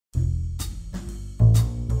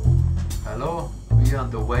Hello, we are on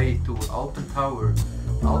the way to Alpen Tower.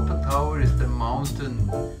 Alpen Tower is the mountain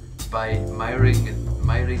by Meiringen.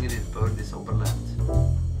 Meiringen in Bernese Oberland.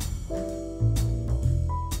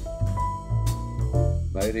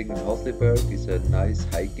 Meiringen-Haliberg is a nice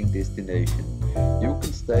hiking destination. You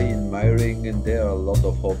can stay in Meiringen, there are a lot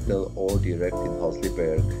of hotels or direct in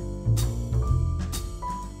Hasliberg.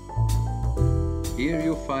 Here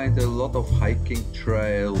you find a lot of hiking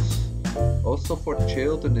trails. Also for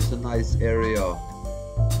children is a nice area.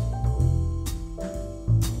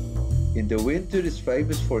 In the winter it's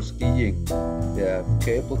famous for skiing. They have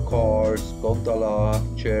cable cars, gondola,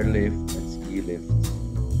 chairlift and ski lifts.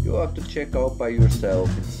 You have to check out by yourself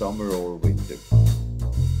in summer or winter.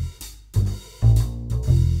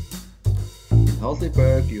 In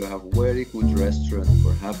Hasliberg you have very good restaurant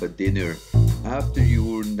for have a dinner after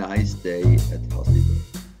your nice day at Hasliberg.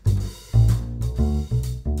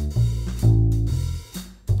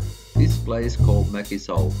 This place called Bernese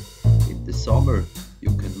Alps. In the summer you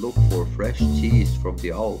can look for fresh cheese from the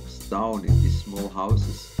Alps down in these small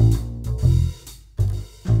houses.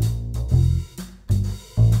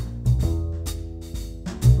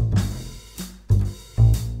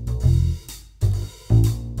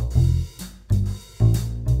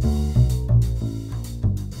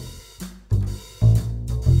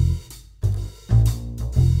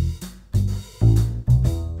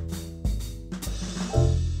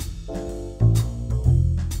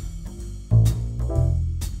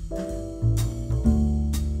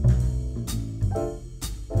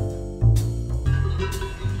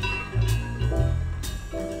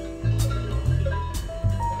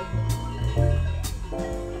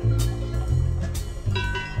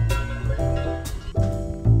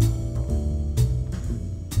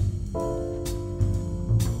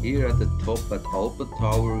 Here at the top at Alpen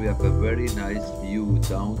Tower we have a very nice view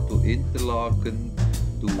down to Interlaken,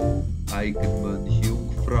 to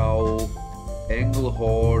Jungfrau,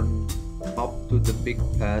 Engelhorn, up to the big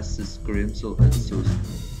passes Grimsel and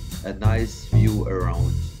Susten. A nice view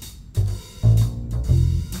around.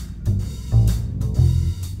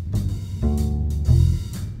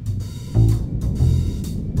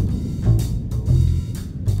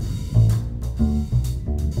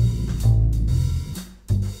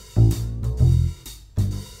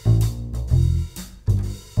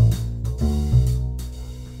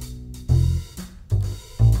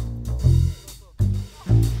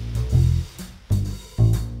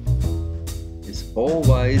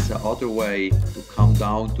 Always the other way to come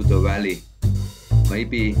down to the valley,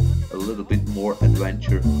 maybe a little bit more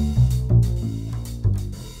adventure.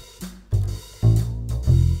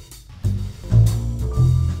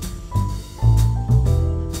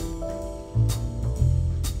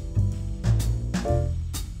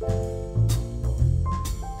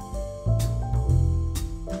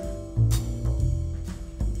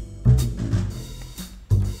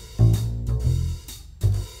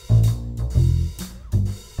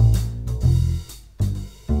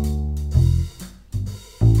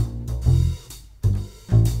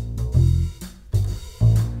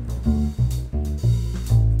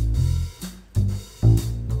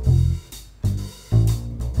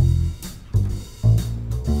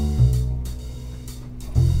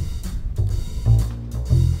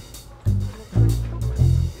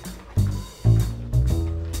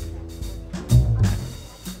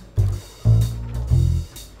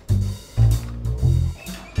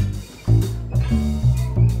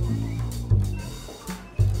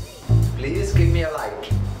 Please give me a like.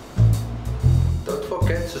 Don't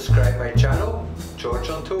forget to subscribe my channel,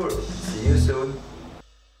 George on Tour. See you soon.